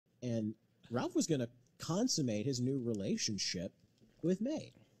and Ralph was going to consummate his new relationship with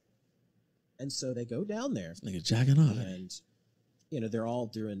May. And so they go down there. Nigga jacking off. And, you know, they're all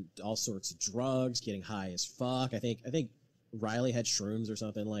doing all sorts of drugs, getting high as fuck. I think Riley had shrooms or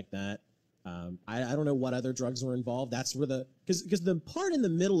something like that. I don't know what other drugs were involved. That's where because the part in the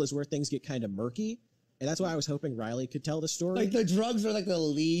middle is where things get kind of murky. And that's why I was hoping Riley could tell the story. Like the drugs are like the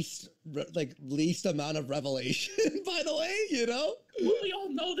least amount of revelation, by the way, you know? Well, we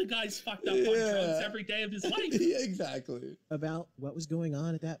all know the guy's fucked up on drugs every day of his life. Yeah, exactly. About what was going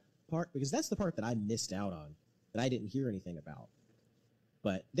on at that part, because that's the part that I missed out on, that I didn't hear anything about.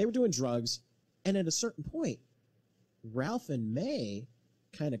 But they were doing drugs, and at a certain point, Ralph and May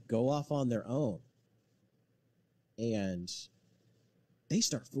kind of go off on their own. And they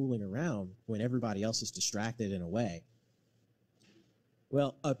start fooling around when everybody else is distracted and away.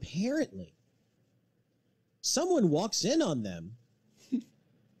 Well, apparently, someone walks in on them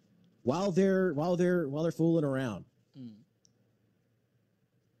while they're fooling around.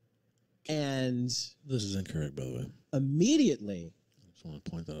 And this is incorrect, by the way. Immediately, I just want to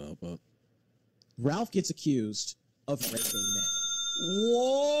point that out, but Ralph gets accused of raping May.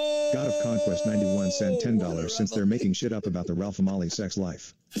 Whoa! God of Conquest 91 sent $10 since they're making shit up about the Ralphamale sex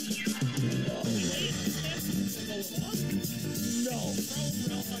life.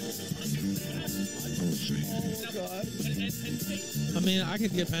 I mean, I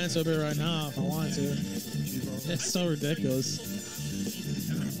could get pants over right now if I wanted to. It's so ridiculous.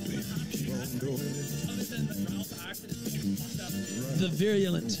 The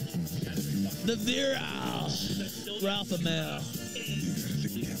virulent, the virile Ralphamale.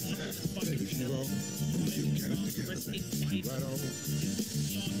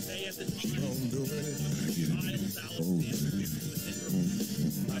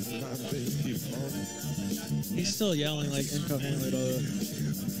 He's still yelling like incoherently.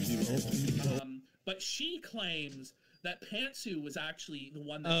 But she claims that Pantsu was actually the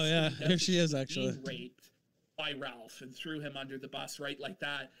one that. Oh yeah, here she is actually. Being raped by Ralph and threw him under the bus right like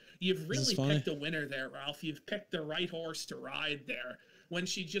that. You've really picked a winner there, Ralph. You've picked the right horse to ride there. When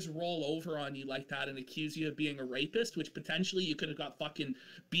she just roll over on you like that and accuse you of being a rapist, which potentially you could have got fucking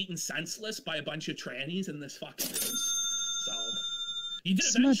beaten senseless by a bunch of trannies in this fucking house. So you did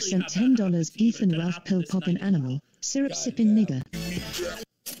Smug sent $10 Ethan Ralph pill popping animal, syrup sipping nigger. Ralph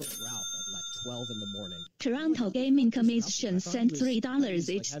at like 12 in the morning. Toronto Gaming Commission sent $3.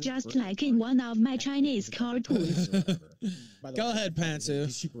 It's just like in one of my Chinese cartoons. Go ahead, Pantsu.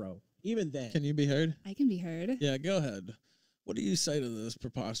 Digibro. Even then. Can you be heard? I can be heard. Yeah, go ahead. What do you say to this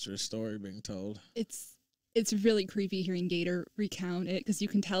preposterous story being told? It's really creepy hearing Gator recount it because you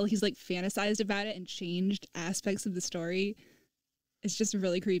can tell he's like fantasized about it and changed aspects of the story. It's just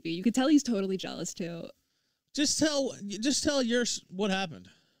really creepy. You could tell he's totally jealous too. Just tell yours what happened.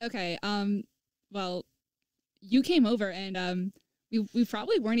 Okay. Well, you came over and we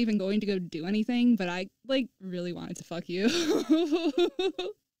probably weren't even going to go do anything, but I like really wanted to fuck you.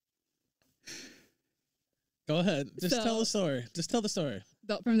 Go ahead. Just tell the story. Just tell the story.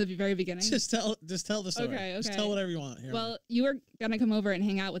 From the very beginning? Just tell the story. Okay. Just tell whatever you want. Here. Well, you were going to come over and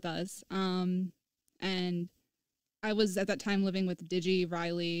hang out with us. And I was at that time living with Digi,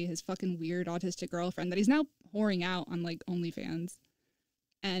 Riley, his fucking weird autistic girlfriend that he's now whoring out on like OnlyFans.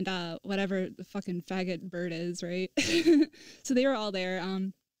 And whatever the fucking faggot bird is, right? So they were all there.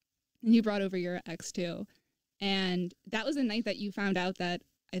 And you brought over your ex too. And that was the night that you found out that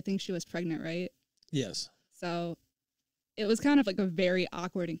I think she was pregnant, right? Yes. So it was kind of like a very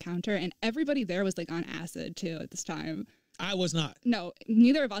awkward encounter, and everybody there was like on acid too at this time. I was not. No,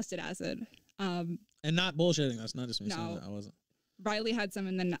 neither of us did acid. And not bullshitting. That's not just me saying that. I wasn't. Riley had some,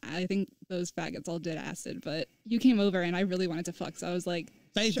 and then I think those faggots all did acid. But you came over, and I really wanted to fuck, so I was like,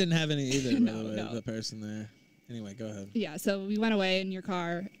 Faith didn't have any either. No, by the way, no. the person there. Anyway, go ahead. Yeah. So we went away in your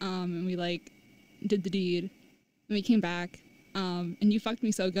car, and we like did the deed, and we came back, and you fucked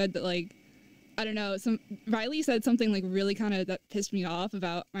me so good that like. I don't know. Riley said something like really kind of that pissed me off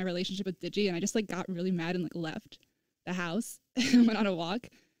about my relationship with Digi, and I just like got really mad and like left the house and went on a walk.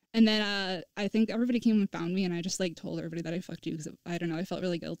 And then I think everybody came and found me, and I just like told everybody that I fucked you because I don't know, I felt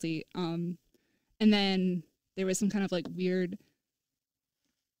really guilty. And then there was some kind of like weird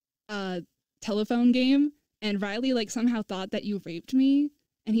telephone game, and Riley like somehow thought that you raped me,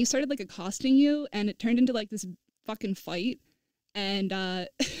 and he started like accosting you, and it turned into like this fucking fight. And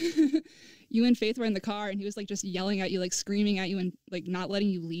you and Faith were in the car, and he was like just yelling at you, like screaming at you, and like not letting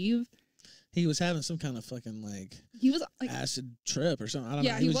you leave. He was having some kind of fucking like he was like acid trip or something. I don't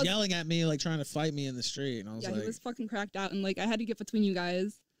know. He was yelling at me, like trying to fight me in the street, and I was like, he was fucking cracked out, and like I had to get between you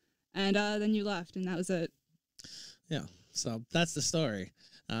guys, and then you left, and that was it. Yeah. So that's the story.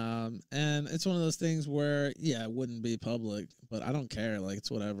 And it's one of those things where, yeah, it wouldn't be public, but I don't care. Like,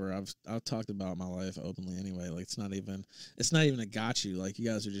 it's whatever. I've talked about my life openly anyway. Like, it's not even a got you. Like, you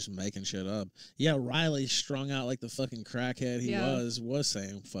guys are just making shit up. Yeah, Riley strung out like the fucking crackhead he was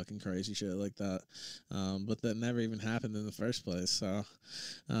saying fucking crazy shit like that. But that never even happened in the first place. So,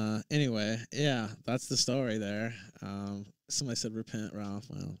 anyway, yeah, that's the story there. Somebody said repent, Ralph.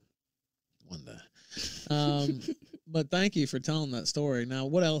 Well, one day. But thank you for telling that story. Now,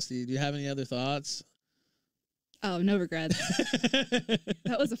 what else do you have any other thoughts? Oh, no regrets.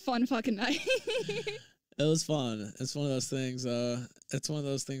 That was a fun fucking night. It was fun. It's one of those things. It's one of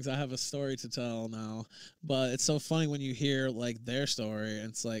those things. I have a story to tell now, but it's so funny when you hear like their story. And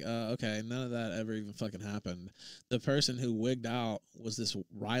it's like, okay, none of that ever even fucking happened. The person who wigged out was this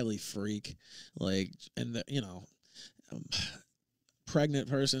Riley freak, like, and pregnant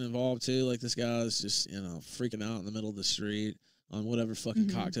person involved too. Like, this guy's just freaking out in the middle of the street on whatever fucking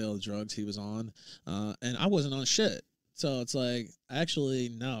cocktail of drugs he was on, and I wasn't on shit. So it's like, actually,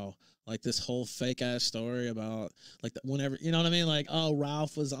 no. Like, this whole fake ass story about like whenever, you know what I mean? Like, oh,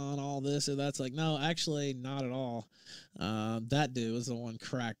 Ralph was on all this or that's, like, no, actually not at all. That dude was the one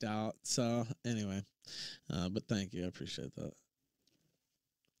cracked out. So anyway, but thank you. I appreciate that.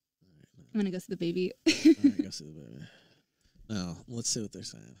 I'm going to go see the baby. All right, go see the baby. Now, let's see what they're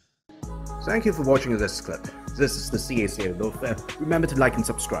saying. Thank you for watching this clip. This is the CACA Ralphad. Remember to like and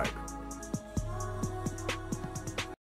subscribe.